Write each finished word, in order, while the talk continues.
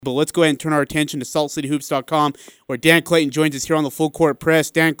But let's go ahead and turn our attention to SaltCityHoops.com, where Dan Clayton joins us here on the Full Court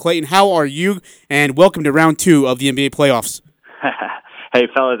Press. Dan Clayton, how are you? And welcome to round 2 of the NBA playoffs. Hey,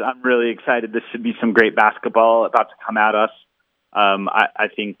 fellas, I'm really excited. This should be some great basketball about to come at us. I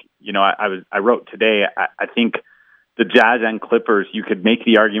think, I wrote today, I think the Jazz and Clippers, you could make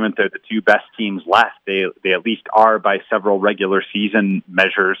the argument they're the two best teams left. They at least are by several regular season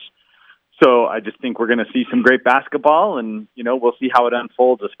measures. So I just think we're going to see some great basketball, and, we'll see how it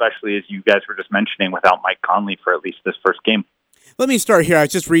unfolds, especially as you guys were just mentioning, without Mike Conley for at least this first game. Let me start here. I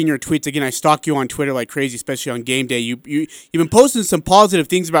was just reading your tweets again. I stalk you on Twitter like crazy, especially on game day. You've been posting some positive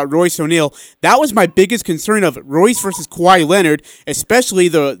things about Royce O'Neal. That was my biggest concern of Royce versus Kawhi Leonard, especially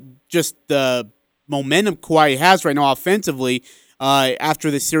the momentum Kawhi has right now offensively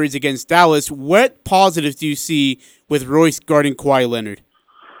after the series against Dallas. What positives do you see with Royce guarding Kawhi Leonard?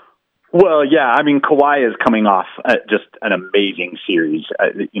 Well, yeah, Kawhi is coming off just an amazing series.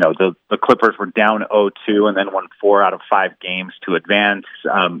 The Clippers were down 0-2 and then won 4 out of 5 games to advance.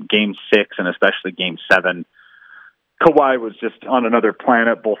 Game 6 and especially Game 7, Kawhi was just on another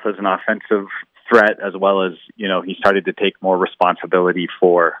planet, both as an offensive threat as well as, he started to take more responsibility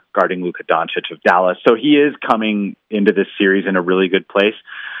for guarding Luka Doncic of Dallas. So he is coming into this series in a really good place.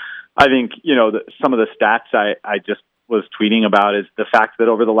 I think, some of the stats I just was tweeting about is the fact that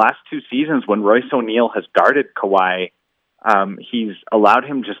over the last 2 seasons, when Royce O'Neal has guarded Kawhi, he's allowed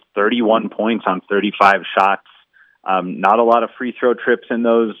him just 31 points on 35 shots. Not a lot of free throw trips in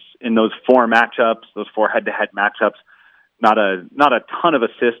those 4 matchups, those 4 head-to-head matchups. Not a ton of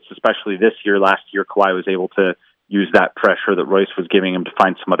assists, especially this year. Last year, Kawhi was able to use that pressure that Royce was giving him to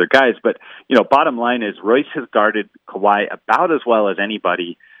find some other guys. But, bottom line is Royce has guarded Kawhi about as well as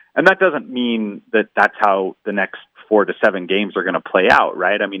anybody. And that doesn't mean that that's how the next 4 to 7 games are going to play out,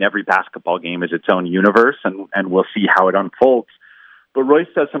 right? Every basketball game is its own universe, and we'll see how it unfolds. But Royce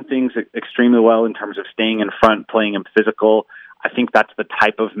does some things extremely well in terms of staying in front, playing him physical. I think that's the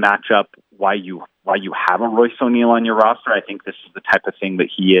type of matchup why you have a Royce O'Neal on your roster. I think this is the type of thing that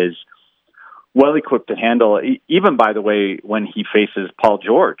he is well equipped to handle. Even, by the way, when he faces Paul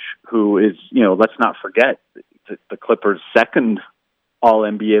George, who is, let's not forget, the Clippers' second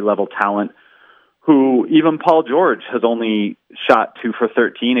All-NBA level talent, who even Paul George has only shot 2 for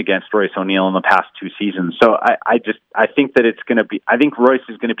 13 against Royce O'Neal in the past 2 seasons. So I think that I think Royce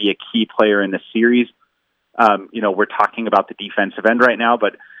is going to be a key player in this series. We're talking about the defensive end right now,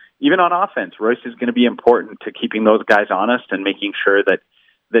 but even on offense, Royce is going to be important to keeping those guys honest and making sure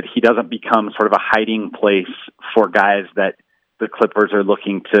that he doesn't become sort of a hiding place for guys that the Clippers are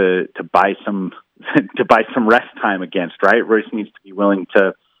looking to buy some rest time against, right? Royce needs to be willing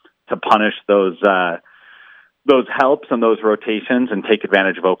to punish those helps and those rotations and take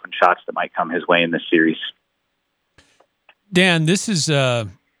advantage of open shots that might come his way in this series. Dan, this is a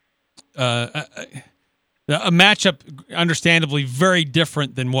matchup, understandably, very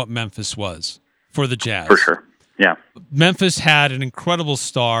different than what Memphis was for the Jazz. For sure, yeah. Memphis had an incredible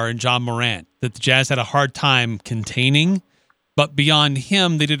star in John Morant that the Jazz had a hard time containing, but beyond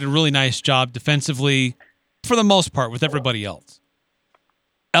him, they did a really nice job defensively, for the most part, with everybody else.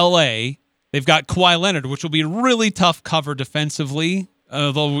 L.A., they've got Kawhi Leonard, which will be a really tough cover defensively,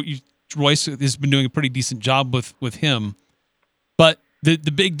 although Royce has been doing a pretty decent job with him. But the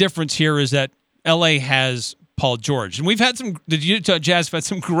big difference here is that L.A. has Paul George. And we've had the Jazz have had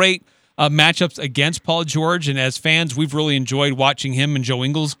some great matchups against Paul George, and as fans, we've really enjoyed watching him and Joe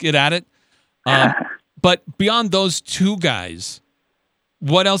Ingles get at it. But beyond those 2 guys,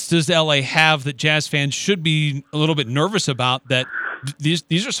 what else does L.A. have that Jazz fans should be a little bit nervous about, that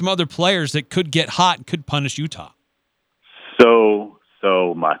these are some other players that could get hot and could punish Utah? So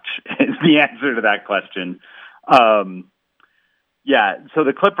much is the answer to that question. Yeah, so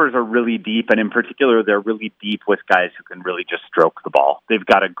the Clippers are really deep, and in particular, they're really deep with guys who can really just stroke the ball. They've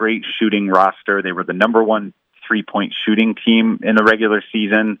got a great shooting roster. They were the number 1 3-point shooting team in the regular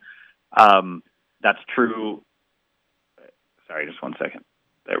season. That's true. Sorry, just one second.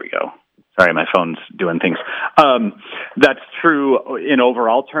 There we go. Sorry, my phone's doing things. That's true in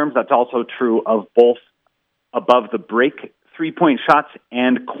overall terms. That's also true of both above the break 3-point shots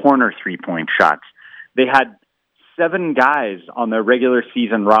and corner 3-point shots. They had 7 guys on their regular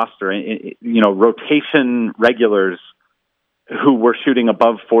season roster, rotation regulars who were shooting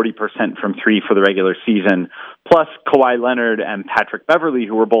above 40% from 3 for the regular season, plus Kawhi Leonard and Patrick Beverley,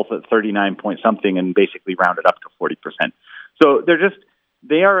 who were both at 39 point something and basically rounded up to 40%. So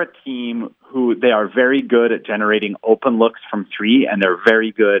they are a team who they are very good at generating open looks from 3, and they're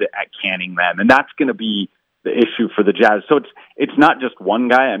very good at canning them. And that's going to be the issue for the Jazz. So it's not just one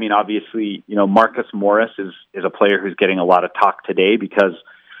guy. Obviously, Marcus Morris is a player who's getting a lot of talk today because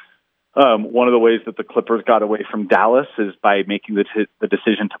One of the ways that the Clippers got away from Dallas is by making the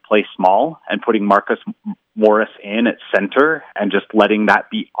decision to play small and putting Marcus Morris in at center and just letting that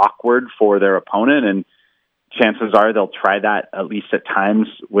be awkward for their opponent. And chances are they'll try that at least at times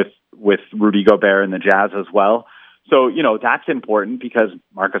with Rudy Gobert and the Jazz as well. So, that's important because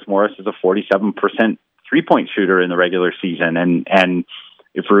Marcus Morris is a 47% three-point shooter in the regular season. And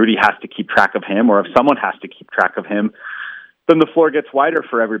if Rudy has to keep track of him, or if someone has to keep track of him, then the floor gets wider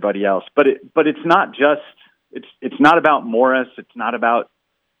for everybody else. But it's not just, it's not about Morris. It's not about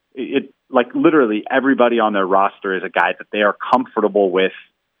it. Like literally everybody on their roster is a guy that they are comfortable with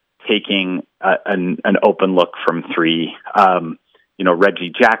taking an open look from three.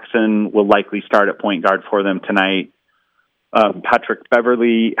 Reggie Jackson will likely start at point guard for them tonight. Patrick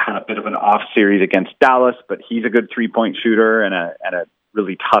Beverley had a bit of an off series against Dallas, but he's a good 3-point shooter and a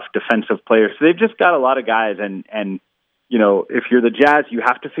really tough defensive player. So they've just got a lot of guys. And if you're the Jazz, you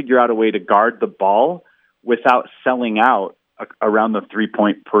have to figure out a way to guard the ball without selling out around the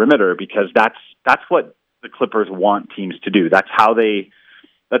 3-point perimeter, because that's what the Clippers want teams to do. That's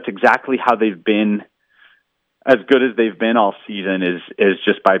exactly how they've been as good as they've been all season is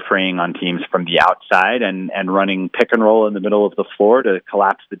just by preying on teams from the outside and running pick and roll in the middle of the floor to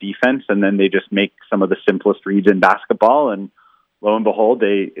collapse the defense. And then they just make some of the simplest reads in basketball. And lo and behold,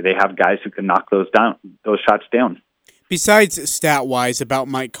 they have guys who can knock those shots down. Besides stat-wise about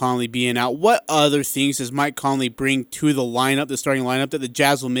Mike Conley being out, what other things does Mike Conley bring to the starting lineup, that the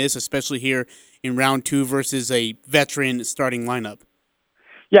Jazz will miss, especially here in round 2 versus a veteran starting lineup?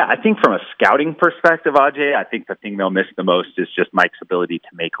 Yeah, I think from a scouting perspective, Ajay, I think the thing they'll miss the most is just Mike's ability to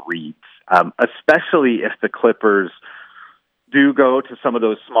make reads, especially if the Clippers do go to some of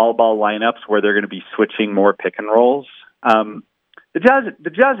those small ball lineups where they're going to be switching more pick and rolls. The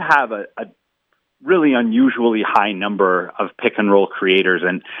Jazz have a really unusually high number of pick and roll creators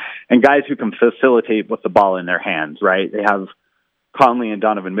and guys who can facilitate with the ball in their hands, right? They have Conley and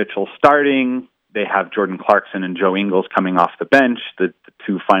Donovan Mitchell starting. They have Jordan Clarkson and Joe Ingles coming off the bench, the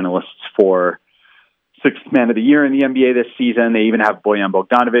two finalists for Sixth Man of the Year in the NBA this season. They even have Bojan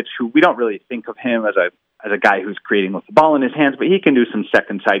Bogdanovic, who we don't really think of him as a guy who's creating with the ball in his hands, but he can do some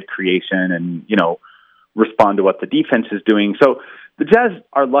second side creation and, respond to what the defense is doing. So the Jazz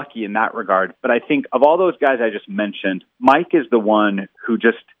are lucky in that regard. But I think of all those guys I just mentioned, Mike is the one who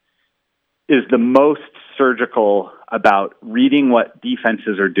just is the most surgical about reading what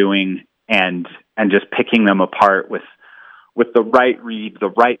defenses are doing and just picking them apart with the right read, the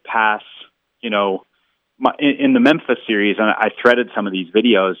right pass. In the Memphis series, and I threaded some of these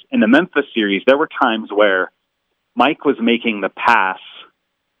videos, in the Memphis series, there were times where Mike was making the pass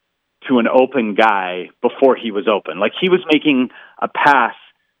to an open guy before he was open. Like he was making a pass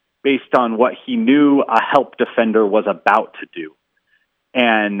based on what he knew a help defender was about to do.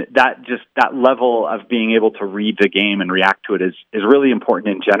 And that level of being able to read the game and react to it is really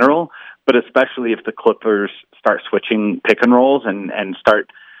important in general, but especially if the Clippers start switching pick and rolls and start,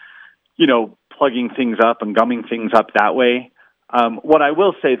 plugging things up and gumming things up that way. What I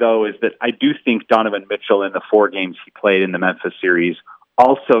will say, though, is that I do think Donovan Mitchell in the 4 games he played in the Memphis series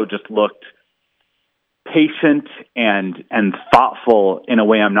also just looked patient and thoughtful in a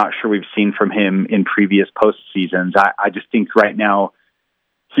way I'm not sure we've seen from him in previous postseasons. I just think right now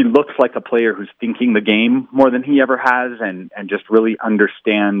he looks like a player who's thinking the game more than he ever has and just really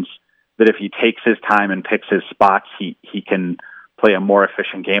understands that if he takes his time and picks his spots, he can play a more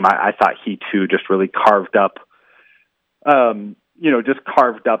efficient game. I thought he, too, just really carved up the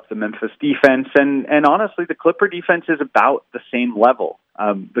Memphis defense. And honestly, the Clipper defense is about the same level.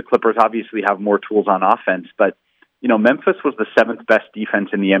 The Clippers obviously have more tools on offense, but, Memphis was the 7th best defense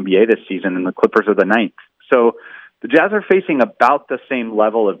in the NBA this season, and the Clippers are the 9th. So the Jazz are facing about the same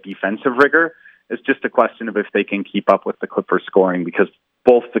level of defensive rigor. It's just a question of if they can keep up with the Clippers scoring, because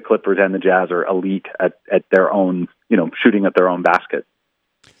both the Clippers and the Jazz are elite at their own, shooting at their own basket.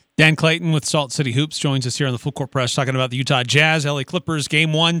 Dan Clayton with Salt City Hoops joins us here on the Full Court Press talking about the Utah Jazz, LA Clippers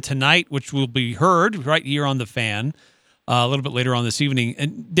Game 1 tonight, which will be heard right here on The Fan a little bit later on this evening.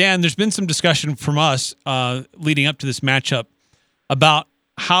 And Dan, there's been some discussion from us leading up to this matchup about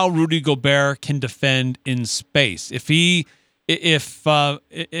how Rudy Gobert can defend in space. If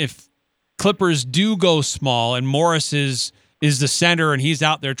Clippers do go small and Morris is the center and he's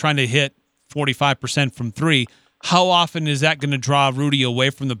out there trying to hit 45% from 3, how often is that going to draw Rudy away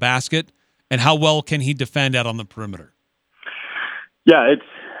from the basket, and how well can he defend out on the perimeter? Yeah,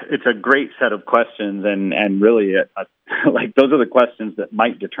 it's a great set of questions, and really, those are the questions that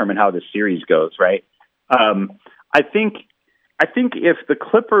might determine how the series goes, right? I think I think if the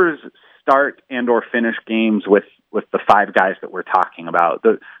Clippers start and or finish games with the five guys that we're talking about,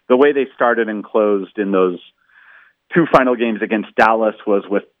 the way they started and closed in those two final games against Dallas was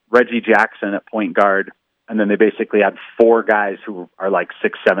with Reggie Jackson at point guard, and then they basically had four guys who are like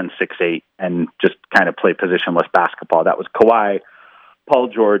 6'7", 6'8", and just kind of play positionless basketball. That was Kawhi, Paul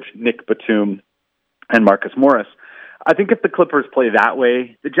George, Nick Batum, and Marcus Morris. I think if the Clippers play that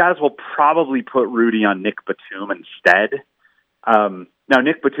way, the Jazz will probably put Rudy on Nick Batum instead. Now,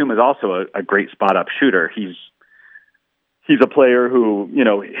 Nick Batum is also a great spot-up shooter. He's a player who,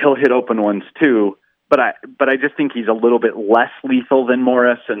 he'll hit open ones too, but I just think he's a little bit less lethal than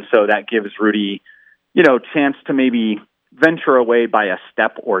Morris, and so that gives Rudy, chance to maybe venture away by a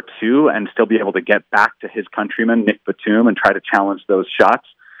step or two and still be able to get back to his countryman, Nick Batum, and try to challenge those shots.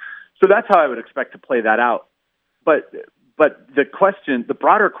 So that's how I would expect to play that out. But the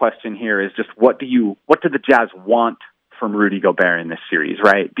broader question here is just what do the Jazz want from Rudy Gobert in this series,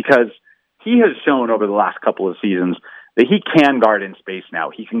 right? Because he has shown over the last couple of seasons that he can guard in space now.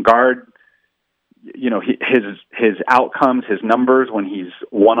 He can guard, his outcomes, his numbers when he's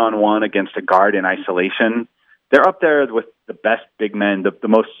one-on-one against a guard in isolation. They're up there with the best big men, the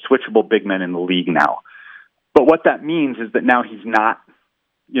most switchable big men in the league now. But what that means is that now he's not,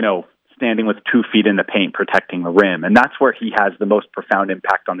 standing with 2 feet in the paint protecting the rim. And that's where he has the most profound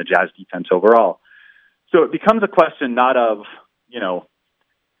impact on the Jazz defense overall. So it becomes a question not of,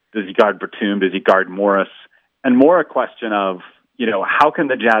 does he guard Batum, does he guard Morris, and more a question of, how can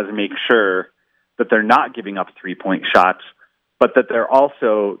the Jazz make sure that they're not giving up three-point shots, but that they're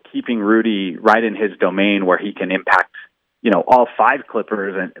also keeping Rudy right in his domain where he can impact, all five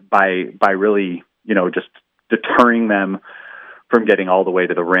Clippers and by really, just deterring them from getting all the way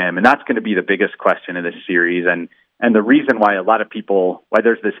to the rim. And that's going to be the biggest question in this series. And the reason why why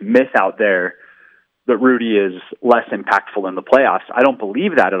there's this myth out there that Rudy is less impactful in the playoffs. I don't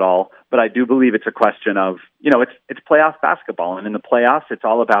believe that at all, but I do believe it's a question of, it's playoff basketball. And in the playoffs, it's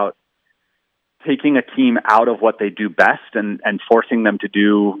all about taking a team out of what they do best and forcing them to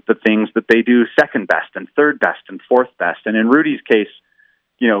do the things that they do second best and third best and fourth best. And in Rudy's case,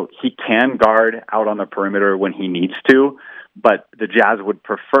 he can guard out on the perimeter when he needs to, but the Jazz would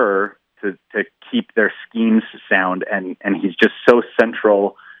prefer to keep their schemes sound. And he's just so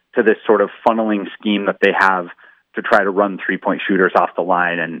central to this sort of funneling scheme that they have to try to run three-point shooters off the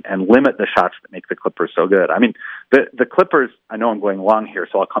line and limit the shots that make the Clippers so good. I mean, the Clippers, I know I'm going long here,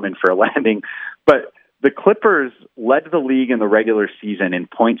 so I'll come in for a landing, but the Clippers led the league in the regular season in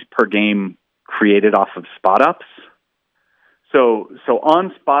points per game created off of spot-ups. So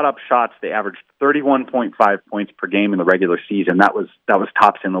on spot-up shots, they averaged 31.5 points per game in the regular season. That was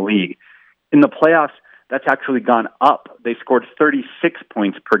tops in the league. In the playoffs, that's actually gone up. They scored 36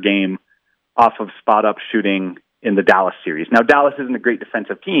 points per game off of spot-up shooting in the Dallas series. Now, Dallas isn't a great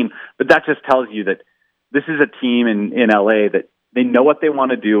defensive team, but that just tells you that this is a team in LA that they know what they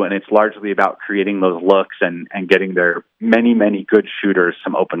want to do, and it's largely about creating those looks and getting their many, many good shooters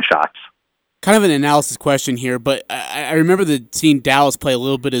some open shots. Kind of an analysis question here, but I remember seeing Dallas play a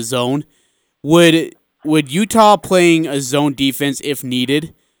little bit of zone. Would Utah playing a zone defense if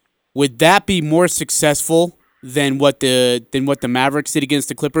needed, would that be more successful than what the Mavericks did against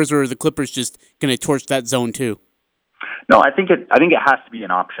the Clippers, or are the Clippers just going to torch that zone too? No, I think it has to be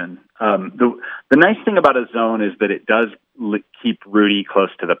an option. The nice thing about a zone is that it does keep Rudy close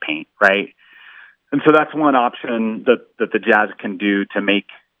to the paint, right? And so that's one option that the Jazz can do to make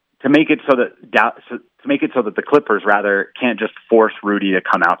it so that the Clippers rather can't just force Rudy to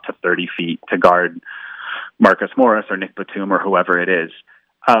come out to 30 feet to guard Marcus Morris or Nick Batum or whoever it is.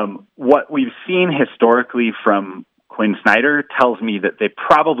 What we've seen historically from Quinn Snyder tells me that they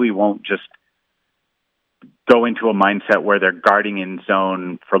probably won't just go into a mindset where they're guarding in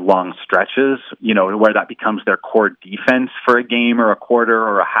zone for long stretches, where that becomes their core defense for a game or a quarter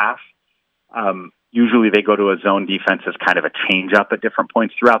or a half. Usually they go to a zone defense as kind of a change up at different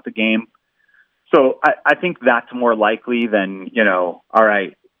points throughout the game. So I think that's more likely than, all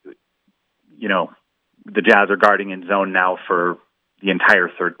right, the Jazz are guarding in zone now for the entire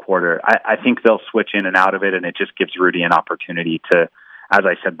third quarter. I think they'll switch in and out of it, and it just gives Rudy an opportunity to, as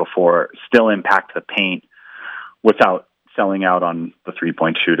I said before, still impact the paint without selling out on the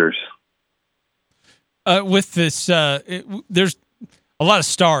three-point shooters. With this, there's a lot of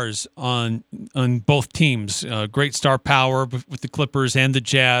stars on both teams. Great star power with the Clippers and the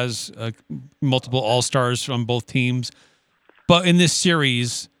Jazz. Multiple all-stars on both teams. But in this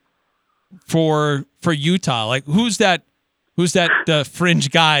series, for Utah, like who's that fringe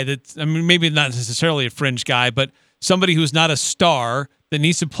guy maybe not necessarily a fringe guy, but somebody who's not a star that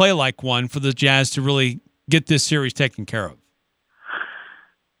needs to play like one for the Jazz to really get this series taken care of?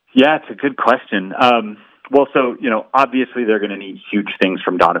 Yeah, it's a good question. Well, so, obviously they're going to need huge things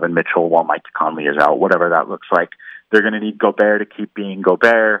from Donovan Mitchell while Mike Conley is out, whatever that looks like. They're going to need Gobert to keep being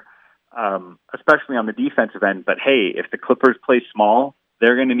Gobert, especially on the defensive end. But hey, if the Clippers play small,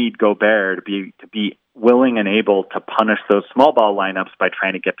 they're going to need Gobert to be willing and able to punish those small ball lineups by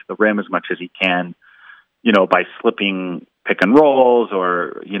trying to get to the rim as much as he can, by slipping pick and rolls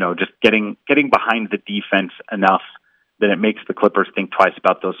or, just getting behind the defense enough that it makes the Clippers think twice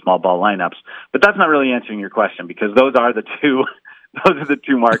about those small ball lineups. But that's not really answering your question, because those are the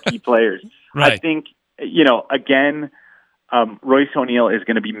two marquee players. Right. I think, again, Royce O'Neal is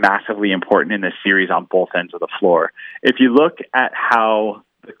going to be massively important in this series on both ends of the floor. If you look at how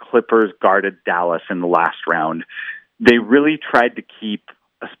the Clippers guarded Dallas in the last round, they really tried to keep,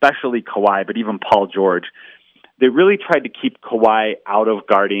 especially Kawhi, but even Paul George, they really tried to keep Kawhi out of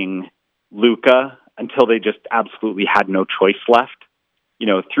guarding Luka until they just absolutely had no choice left.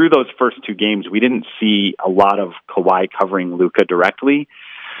 Through those first two games, we didn't see a lot of Kawhi covering Luka directly.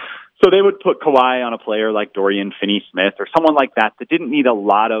 So they would put Kawhi on a player like Dorian Finney-Smith or someone like that didn't need a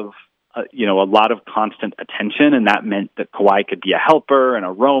lot of constant attention, and that meant that Kawhi could be a helper and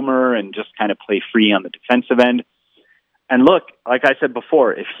a roamer and just kind of play free on the defensive end. And look, like I said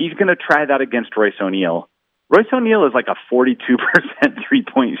before, if he's going to try that against Royce O'Neal is like a 42%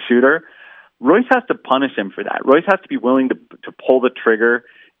 three-point shooter. Royce has to punish him for that. Royce has to be willing to pull the trigger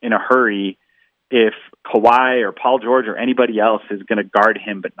in a hurry if Kawhi or Paul George or anybody else is going to guard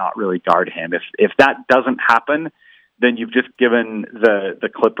him but not really guard him. If that doesn't happen, then you've just given the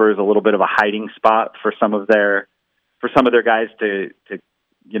Clippers a little bit of a hiding spot for some of their guys to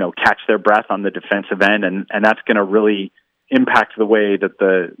catch their breath on the defensive end, and that's going to really impact the way that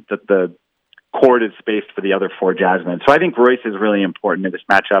the court is spaced for the other four Jazzmen. So I think Royce is really important in this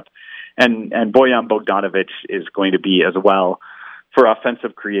matchup. And Bojan Bogdanovic is going to be as well for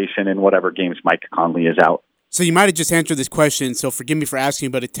offensive creation in whatever games Mike Conley is out. So you might have just answered this question, so forgive me for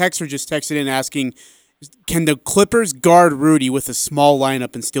asking, but a texter just texted in asking, can the Clippers guard Rudy with a small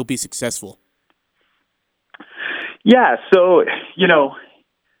lineup and still be successful? Yeah, so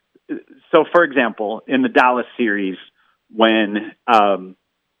for example, in the Dallas series, when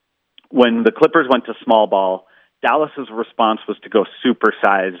the Clippers went to small ball, Dallas's response was to go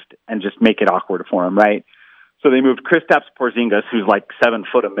supersized and just make it awkward for him, right? So they moved Kristaps Porzingis, who's like 7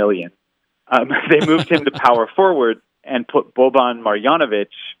 foot a million. They moved him to power forward and put Boban Marjanovic,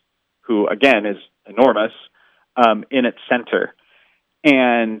 who again is enormous, in at center.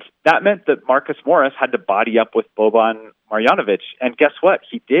 And that meant that Marcus Morris had to body up with Boban Marjanovic. And guess what?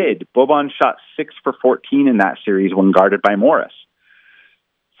 He did. Boban shot 6 for 14 in that series when guarded by Morris.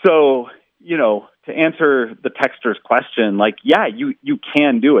 So, to answer the texter's question, you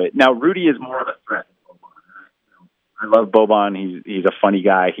can do it. Now, Rudy is more of a threat. I love Boban. He's a funny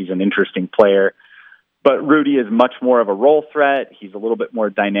guy. He's an interesting player. But Rudy is much more of a role threat. He's a little bit more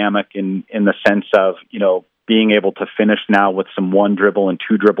dynamic in the sense of, being able to finish now with some 1 dribble and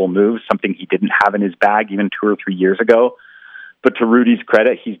 2 dribble moves, something he didn't have in his bag even 2 or 3 years ago. But to Rudy's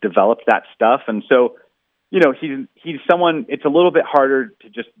credit, he's developed that stuff. And so, he's someone, it's a little bit harder to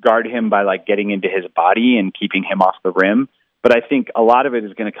just guard him by getting into his body and keeping him off the rim. But I think a lot of it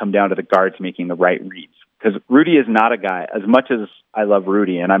is going to come down to the guards making the right reads. Because Rudy is not a guy, as much as I love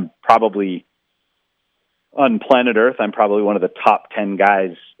Rudy, and I'm probably on planet Earth, I'm probably one of the top 10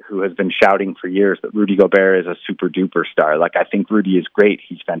 guys who has been shouting for years that Rudy Gobert is a super duper star. I think Rudy is great.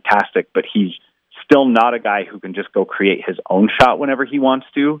 He's fantastic, but he's still not a guy who can just go create his own shot whenever he wants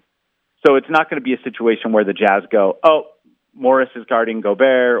to. So it's not going to be a situation where the Jazz go, oh, Morris is guarding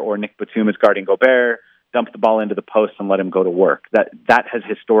Gobert or Nick Batum is guarding Gobert, dump the ball into the post and let him go to work. That has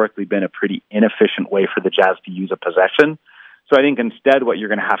historically been a pretty inefficient way for the Jazz to use a possession. So I think instead what you're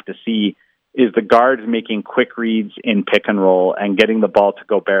going to have to see is the guards making quick reads in pick and roll and getting the ball to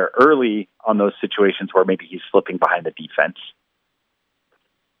Gobert early on those situations where maybe he's slipping behind the defense.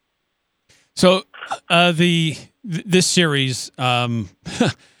 So this series,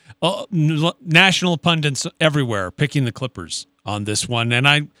 national pundits everywhere picking the Clippers on this one, and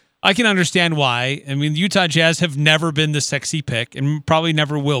I can understand why. I mean, the Utah Jazz have never been the sexy pick and probably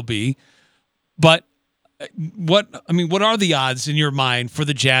never will be. But what are the odds in your mind for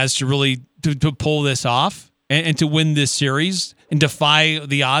the Jazz to really to pull this off and to win this series and defy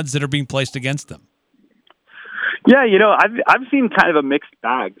the odds that are being placed against them? Yeah, I've seen kind of a mixed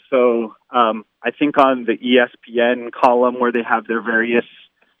bag. So I think on the ESPN column where they have their various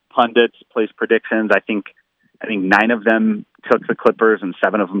pundits place predictions, I think 9 of them took the Clippers and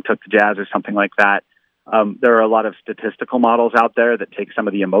 7 of them took the Jazz or something like that. There are a lot of statistical models out there that take some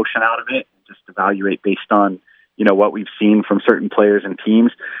of the emotion out of it and just evaluate based on, what we've seen from certain players and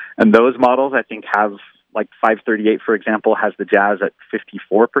teams. And those models, I think, have, like 538, for example, has the Jazz at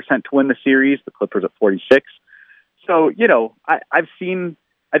 54% to win the series, the Clippers at 46. So,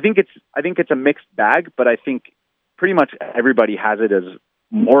 I think it's a mixed bag, but I think pretty much everybody has it as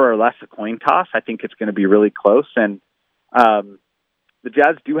more or less a coin toss. I think it's going to be really close. And the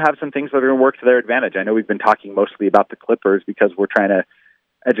Jazz do have some things that are going to work to their advantage. I know we've been talking mostly about the Clippers because we're trying to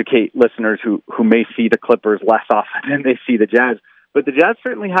educate listeners who may see the Clippers less often than they see the Jazz. But the Jazz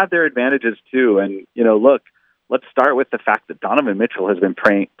certainly have their advantages too. And, look, let's start with the fact that Donovan Mitchell has been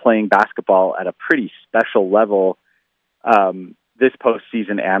playing basketball at a pretty special level this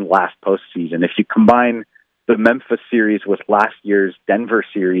postseason and last postseason. If you combine the Memphis series with last year's Denver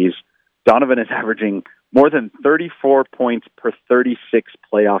series, Donovan is averaging more than 34 points per 36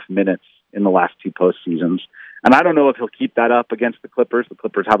 playoff minutes in the last two postseasons. And I don't know if he'll keep that up against the Clippers. The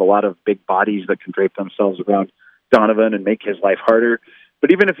Clippers have a lot of big bodies that can drape themselves around Donovan and make his life harder.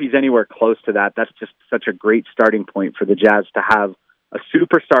 But even if he's anywhere close to that, that's just such a great starting point for the Jazz to have a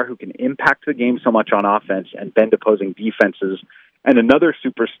superstar who can impact the game so much on offense and bend opposing defenses, and another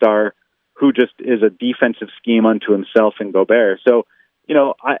superstar who just is a defensive scheme unto himself in Gobert. So,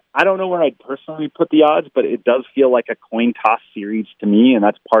 I don't know where I'd personally put the odds, but it does feel like a coin toss series to me, and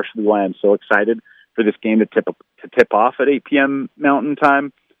that's partially why I'm so excited for this game to tip off at 8 p.m. Mountain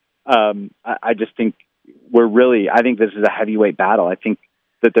Time. I just think I think this is a heavyweight battle. I think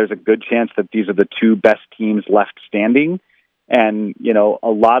that there's a good chance that these are the two best teams left standing. And, a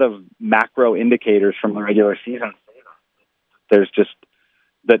lot of macro indicators from the regular season, there's just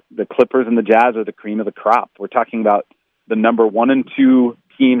that the Clippers and the Jazz are the cream of the crop. We're talking about the number 1 and 2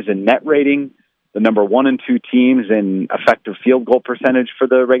 teams in net rating, the number 1 and 2 teams in effective field goal percentage for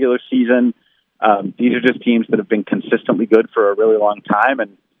the regular season. These are just teams that have been consistently good for a really long time.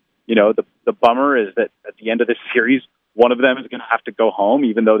 And, the bummer is that at the end of this series, one of them is going to have to go home,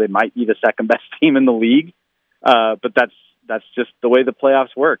 even though they might be the second best team in the league. But that's just the way the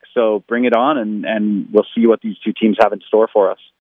playoffs work. So bring it on, and we'll see what these two teams have in store for us.